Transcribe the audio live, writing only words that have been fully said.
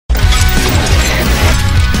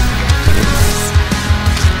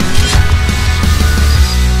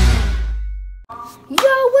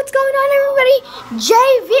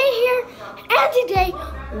JV here, and today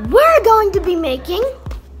we're going to be making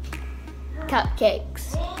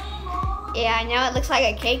cupcakes. Yeah, I know it looks like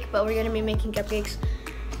a cake, but we're going to be making cupcakes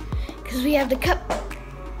because we have the cup.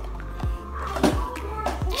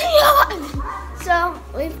 So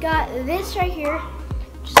we've got this right here,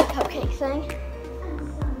 just a cupcake thing.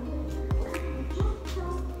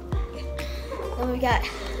 Then we got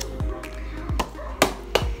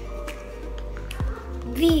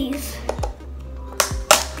these,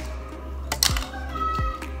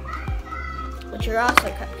 which are also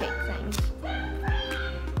cupcake things.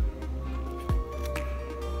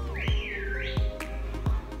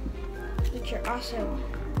 Which are also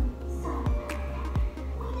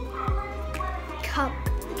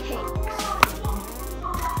cupcakes.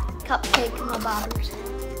 Cupcake bobbers.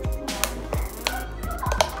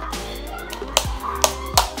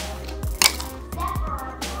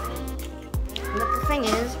 But the thing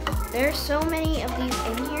is, there's so many of these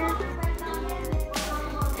in here,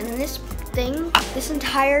 and this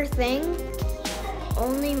entire thing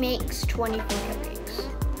only makes 24 cupcakes.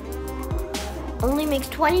 Only makes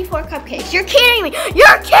 24 cupcakes. You're kidding me!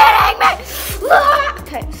 You're kidding me!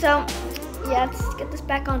 Okay, so yeah, let's get this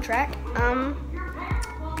back on track.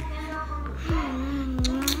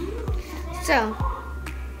 So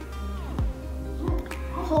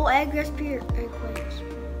whole egg recipe or egg whites?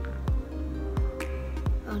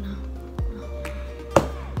 Oh no.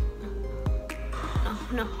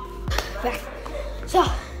 No. Back. So,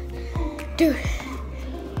 dude.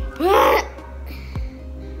 I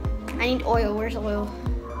need oil. Where's oil?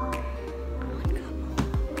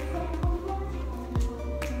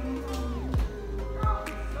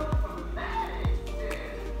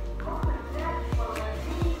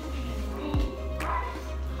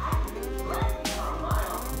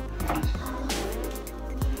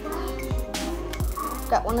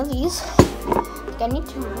 Got one of these. I need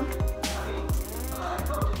two more.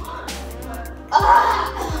 I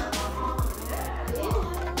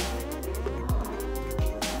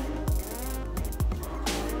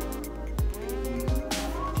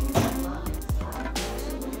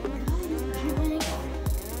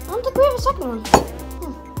don't think we have a second one.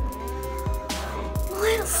 Well,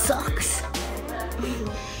 that sucks. I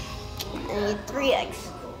need 3 eggs.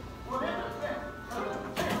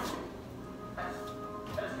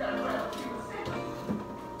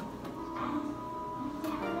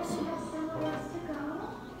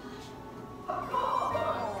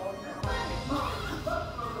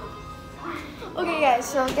 Okay guys,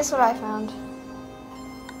 so guess what I found?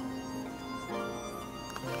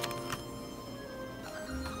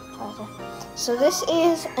 So this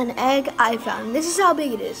is an egg I found. This is how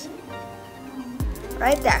big it is.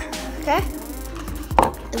 Right there, okay?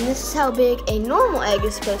 And this is how big a normal egg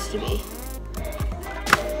is supposed to be.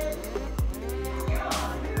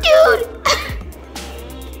 Dude!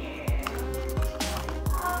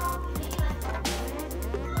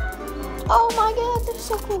 Oh my god, this is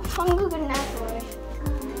so cool. I'm gonna go get an apple.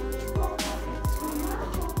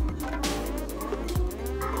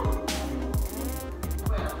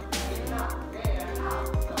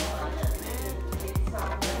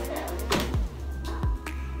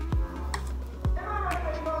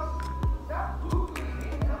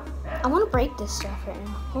 I want to break this stuff right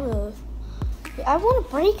now. Hold on. I want to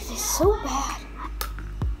break this so bad.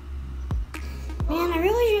 Man, I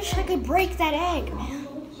really wish I could break that egg, man.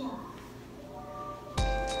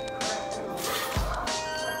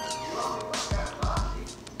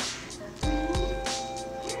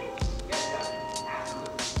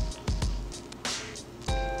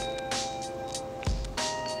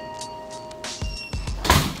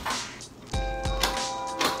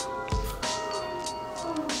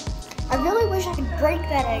 I really wish I could break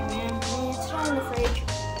that egg, man. It's not in the fridge.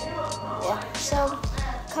 Yeah, so,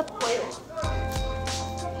 cup oil.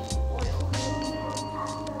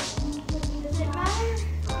 Does it matter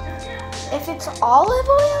if it's olive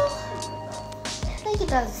oil? I think it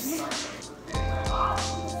does.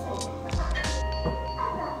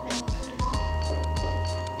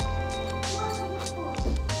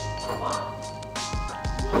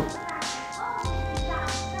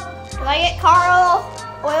 Can I get car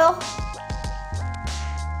oil?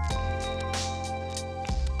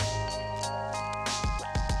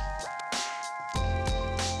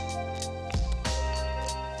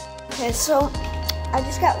 Okay, so I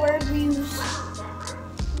just got word we use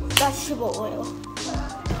vegetable oil.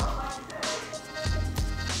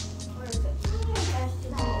 Where is it?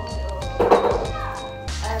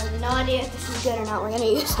 I have no idea if this is good or not. We're gonna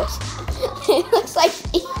use this. It looks like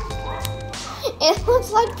pee. It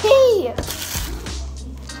looks like pee.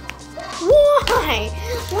 Why?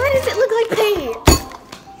 Why does it look like paint?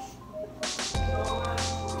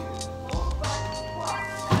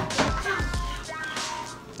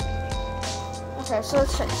 Okay, so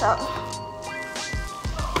let's check this out.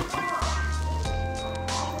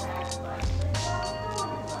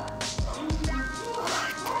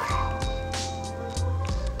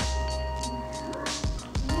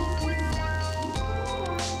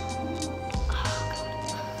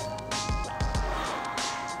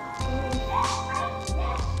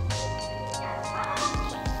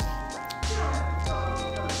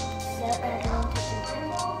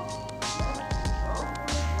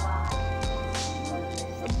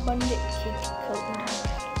 Abundant cake coating.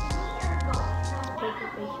 Paper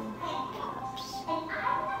baking cups.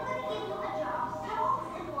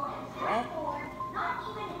 Right?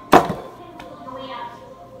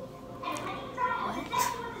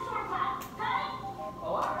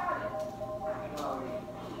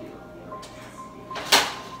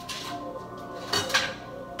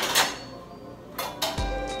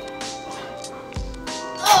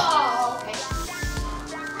 Oh, okay.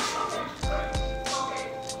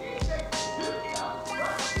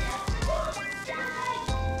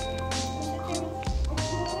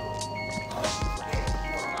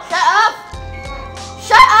 Shut up!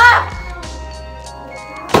 Shut up!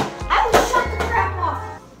 I will shut the crap off.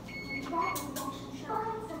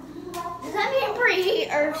 Does that mean preheat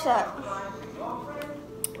or set?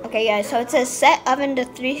 Okay, guys, so it says set oven to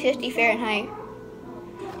 350 Fahrenheit.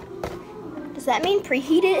 Does that mean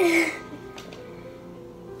preheat it?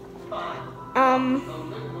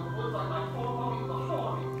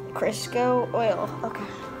 Crisco oil. Okay.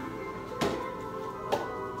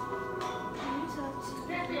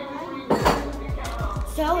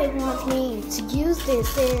 So it wants me to use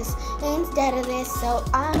this instead of this, so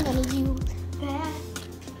I'm gonna use that.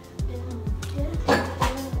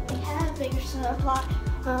 We have a bigger supply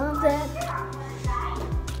of that.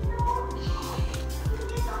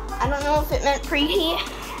 I don't know if it meant preheat,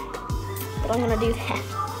 but I'm gonna do that.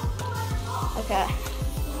 Okay.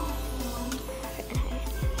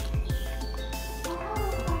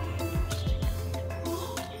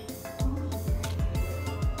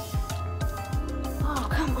 Oh,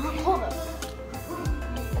 come on, hold up.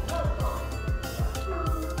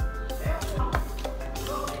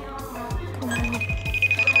 Come on.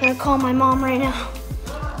 I'm gonna call my mom right now.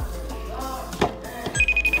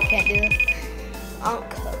 Can't do this. I'll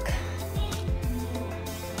cook.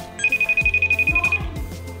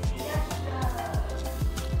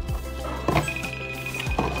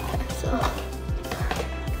 So,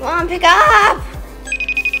 come on, pick up!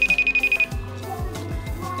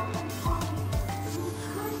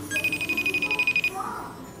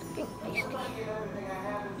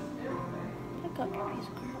 Pick up your piece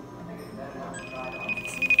of crap.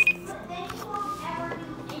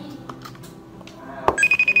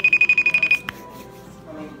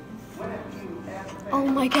 Oh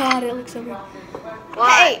my god, it looks so good.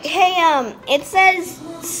 Hey, it says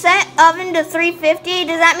set oven to 350.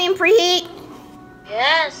 Does that mean preheat?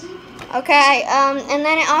 Yes. Okay, and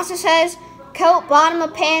then it also says coat bottom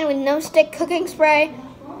of pan with no stick cooking spray.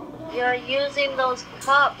 You're using those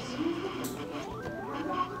cups.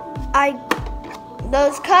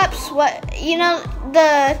 Those cups, what, you know,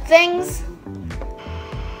 the things?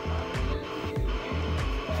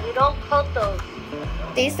 You don't coat those.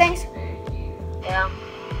 These things? Yeah.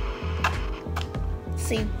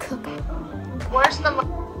 So you cook them. Where's the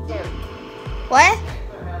muffin tin? What?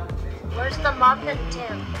 Where's the muffin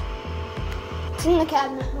tin? It's in the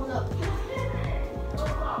cabinet. Hold up.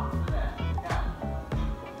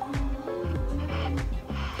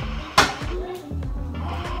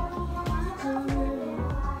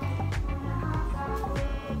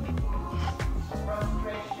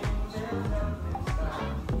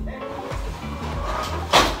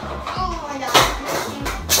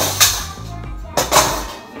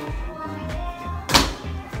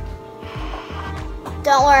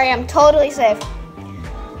 Don't worry, I'm totally safe.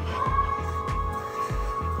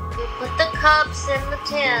 You put the cups in the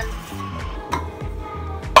tin.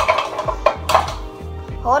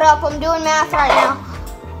 Hold up, I'm doing math right now.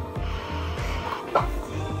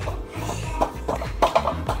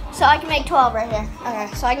 So I can make 12 right here. Okay,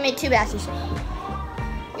 so I can make 2 batches.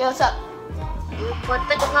 Yo, what's up? You put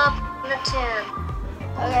the cup in the tin.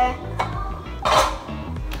 Okay.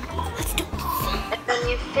 Let's do this. And then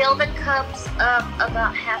you fill the cups up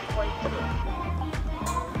about halfway through.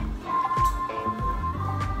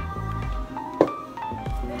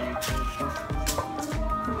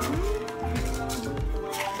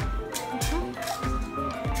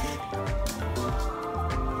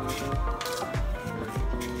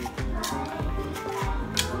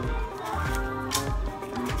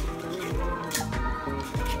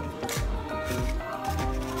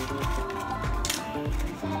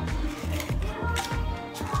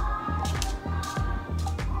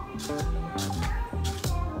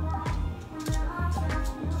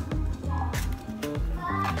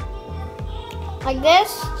 Like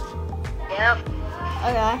this? Yep.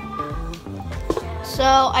 Okay. So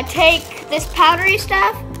I take this powdery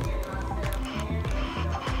stuff.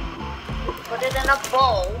 Put it in a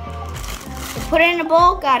bowl. Put it in a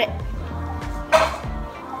bowl. Got it.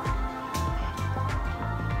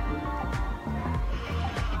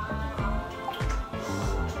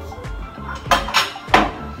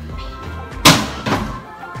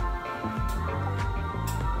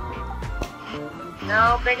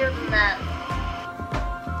 No, bigger than that.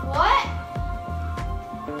 What?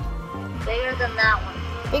 Bigger than that one.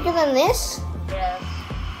 Bigger than this? Yes.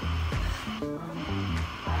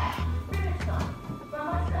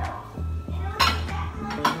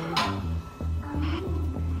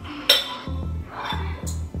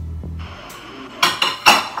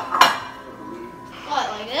 What,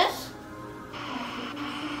 like this?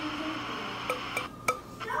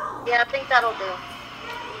 Yeah, I think that'll do.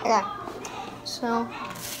 Okay. So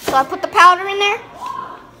I put the powder in there.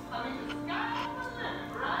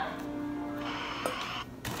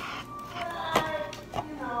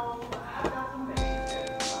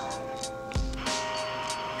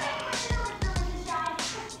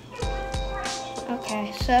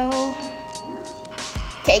 Okay, so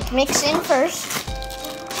cake mix in first.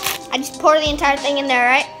 I just pour the entire thing in there,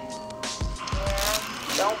 right?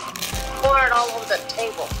 Yeah. Don't pour it all over the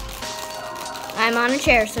table. I'm on a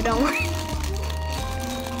chair, so don't worry.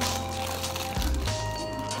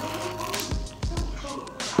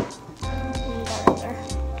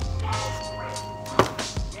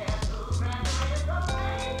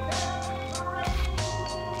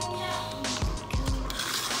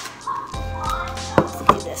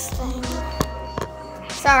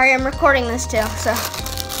 Sorry, I'm recording this too, so.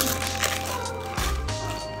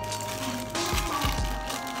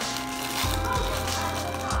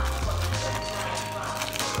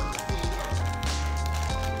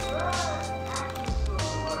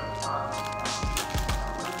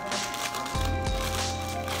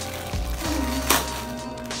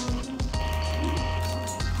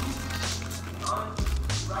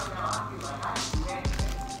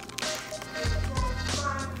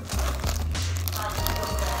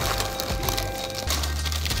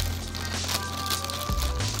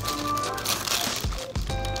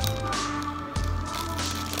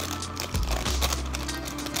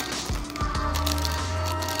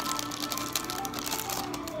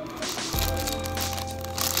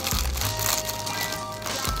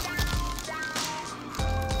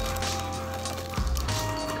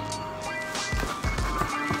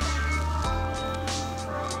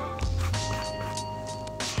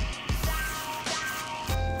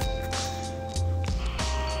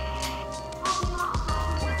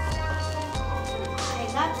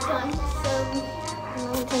 That's done, so I'm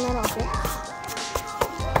gonna turn that off here.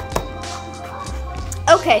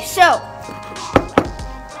 Okay, so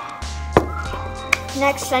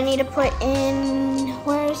next I need to put in,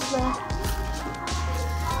 where's the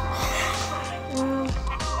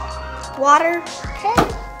water? Okay.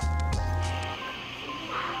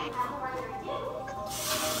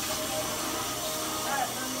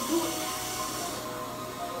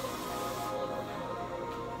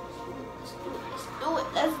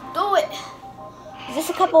 Let's do it. Is this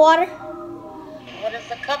a cup of water? What does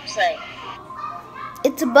the cup say?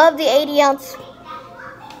 It's above the 80 ounce.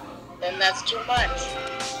 Then that's too much.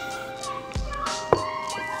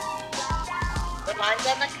 The lines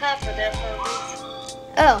on the cup are there for a reason.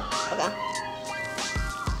 Oh, okay.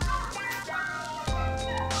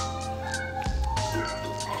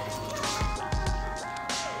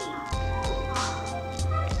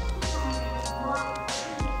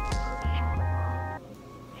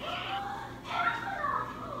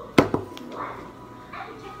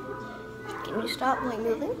 Can you stop like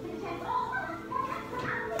moving?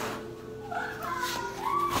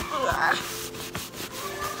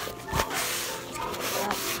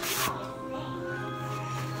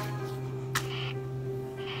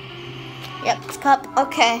 Yep, it's cup.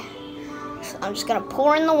 Okay. So I'm just gonna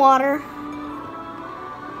pour in the water.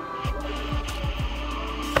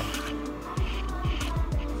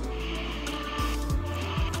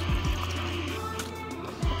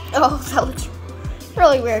 Oh, that looks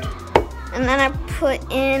really weird. And then I put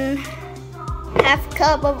in half a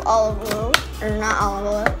cup of olive oil, or not olive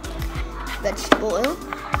oil, vegetable oil.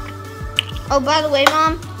 Oh, by the way,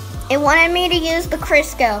 Mom, it wanted me to use the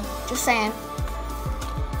Crisco, just saying.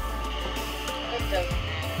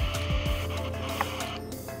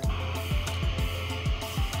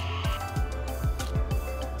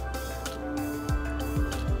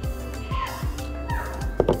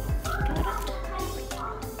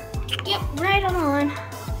 Yep, right on.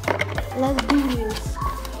 Let's do this.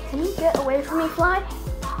 Can you get away from for me, fly?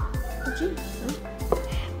 Did you? No.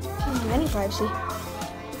 Can't have any privacy.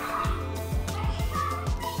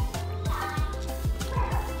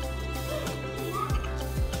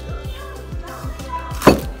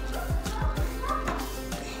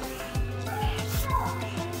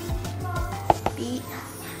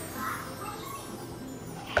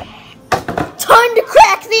 Time to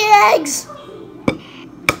crack the eggs!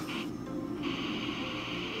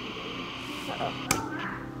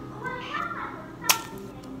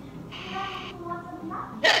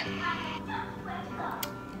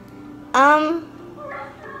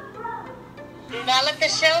 Do not let the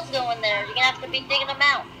shells go in there. You're gonna have to be digging them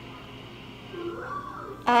out.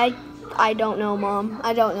 I don't know, Mom.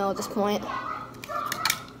 I don't know at this point.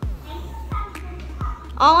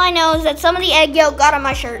 All I know is that some of the egg yolk got on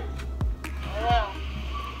my shirt. Well,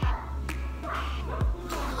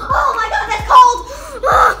 Oh my God, that's cold!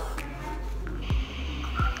 Ah!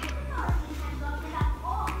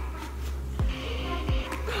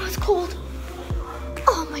 Oh, it's cold.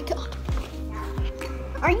 Oh my God.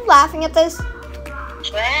 Are you laughing at this?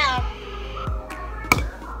 wow.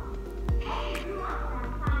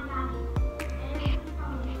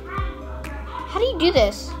 How do you do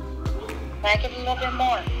this? Back it a little bit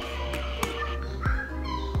more.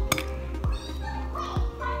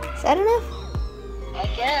 Is that enough? I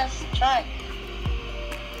guess. Try.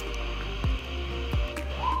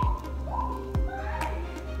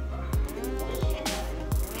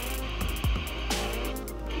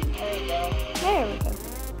 There you go. There we go.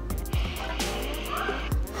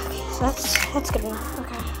 Okay, so that's good enough.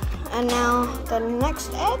 Okay. And now the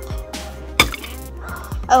next egg.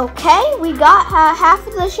 Okay, we got half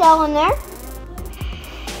of the shell in there.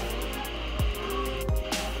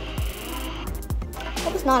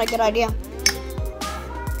 That was not a good idea.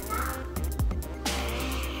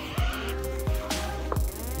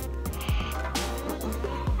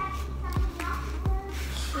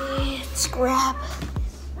 Okay, let's grab.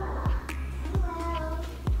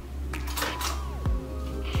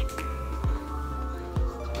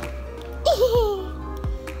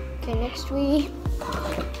 Okay, next we.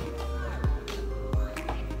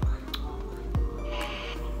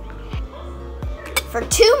 For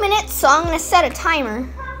 2 minutes, so I'm gonna set a timer.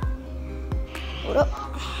 Hold up.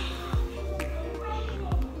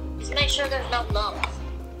 Just make sure there's no lumps.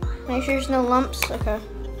 Make sure there's no lumps. Okay.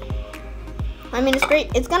 I mean, it's great.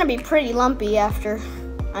 It's gonna be pretty lumpy after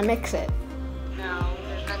I mix it. No,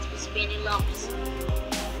 there's not supposed to be any lumps.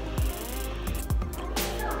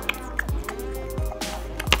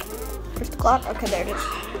 Where's the clock? Okay, there it is.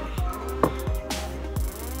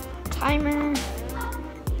 Timer.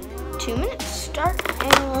 2 minutes. Start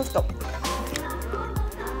and let's go.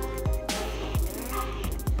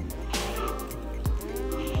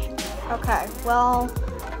 Okay, well,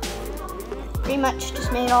 pretty much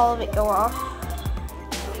just made all of it go off.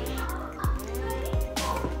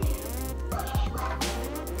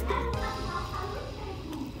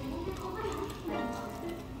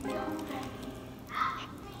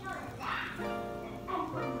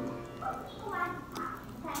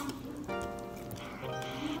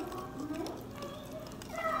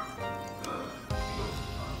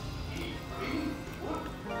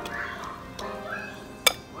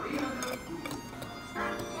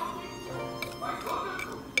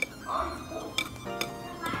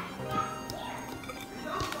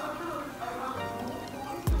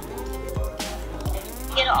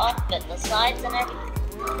 Get it off of it, the sides and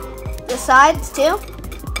everything. The sides too?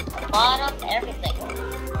 Bottom, everything.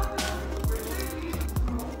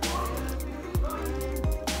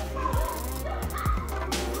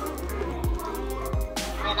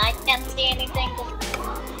 And I can't see anything.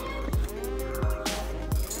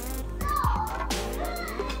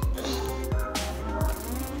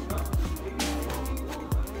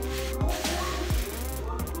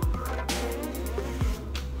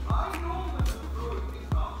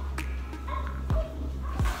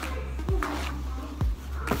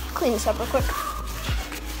 Clean this up real quick.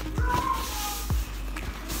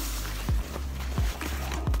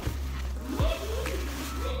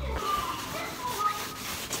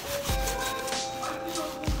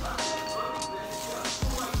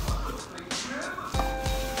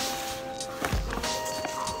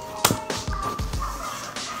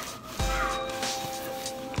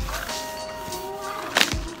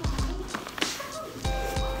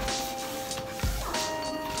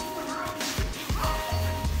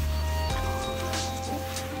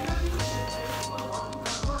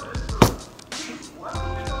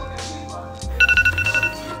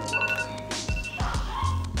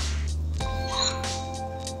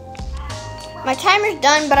 My timer's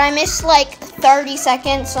done, but I missed like 30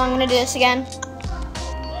 seconds, so I'm gonna do this again.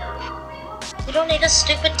 You don't need a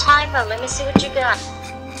stupid timer. Let me see what you got.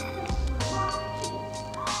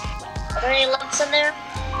 Are there any lumps in there?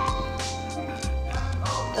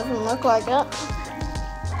 Doesn't look like it.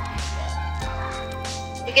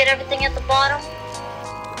 You get everything at the bottom?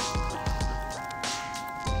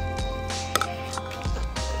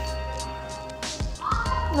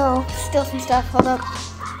 No, still some stuff. Hold up.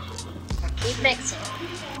 Keep mixing.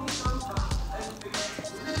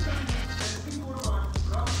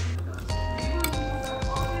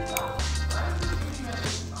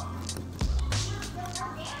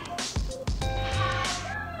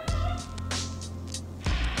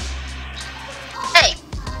 Hey!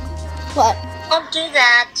 What? Don't do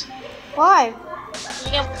that. Why?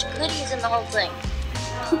 You got a bunch of goodies in the whole thing.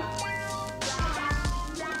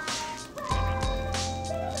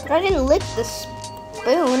 But I didn't lick the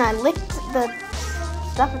spoon. I licked the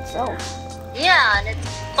stuff itself. Yeah, and it's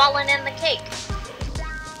falling in the cake.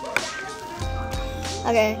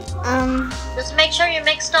 Okay. Just make sure you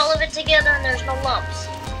mixed all of it together and there's no lumps.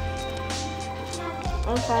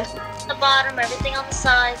 Okay. The bottom, everything on the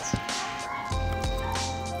sides.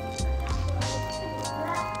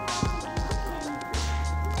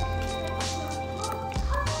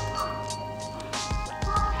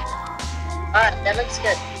 Alright, that looks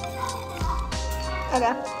good.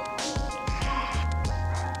 Okay.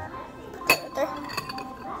 Right there.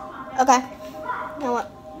 Okay. Now what?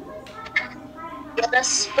 Get a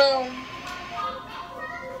spoon.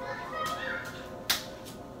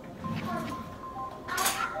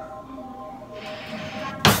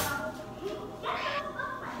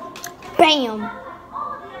 Bam!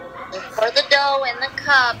 Pour the dough in the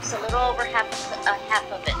cups, a little over half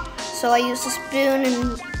of it. So I use the spoon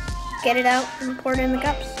and get it out and pour it in the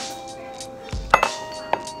cups.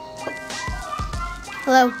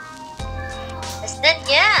 Hello. I said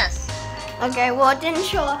yes. Okay, well it didn't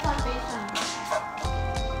show up on FaceTime.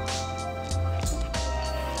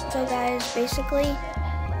 So guys, basically,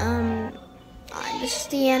 this is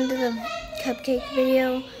the end of the cupcake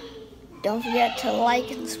video. Don't forget to like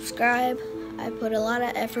and subscribe. I put a lot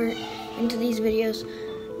of effort into these videos,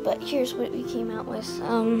 but here's what we came out with.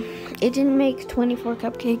 It didn't make 24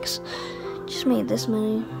 cupcakes, just made this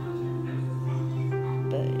many.